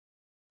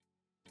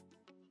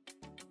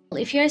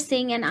If you are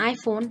seeing an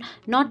iPhone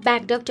not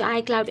backed up to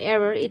iCloud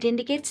error, it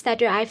indicates that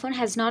your iPhone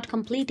has not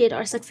completed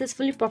or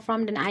successfully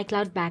performed an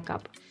iCloud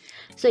backup.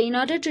 So in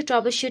order to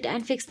troubleshoot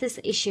and fix this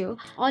issue,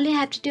 all you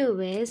have to do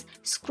is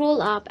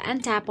scroll up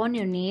and tap on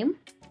your name.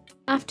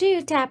 After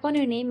you tap on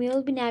your name, you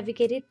will be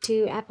navigated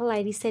to Apple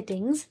ID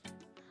settings.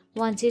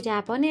 Once you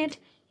tap on it,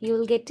 you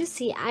will get to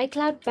see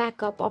iCloud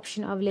backup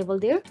option available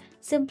there.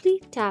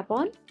 Simply tap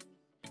on.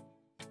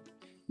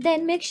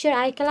 Then make sure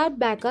iCloud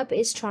backup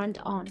is turned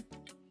on.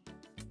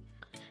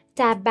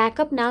 Tap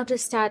backup now to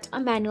start a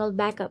manual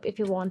backup if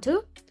you want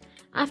to.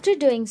 After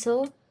doing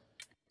so,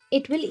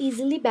 it will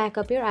easily back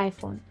up your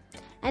iPhone.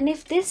 And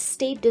if this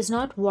state does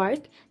not work,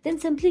 then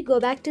simply go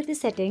back to the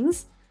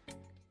settings.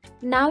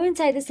 Now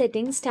inside the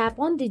settings, tap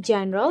on the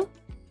general.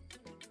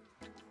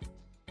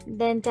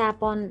 Then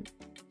tap on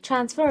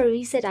transfer or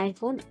reset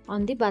iPhone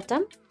on the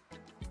bottom.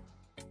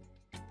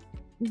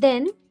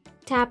 Then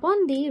tap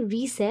on the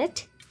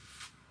reset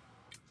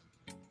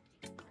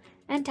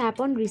and tap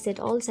on reset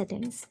all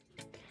settings.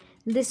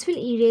 This will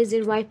erase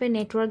your Wi-Fi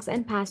networks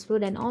and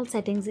password and all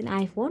settings in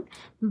iPhone,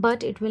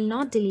 but it will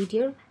not delete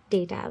your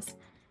data.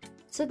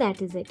 So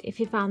that is it. If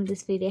you found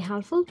this video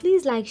helpful,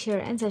 please like, share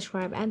and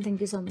subscribe, and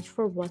thank you so much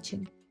for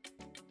watching.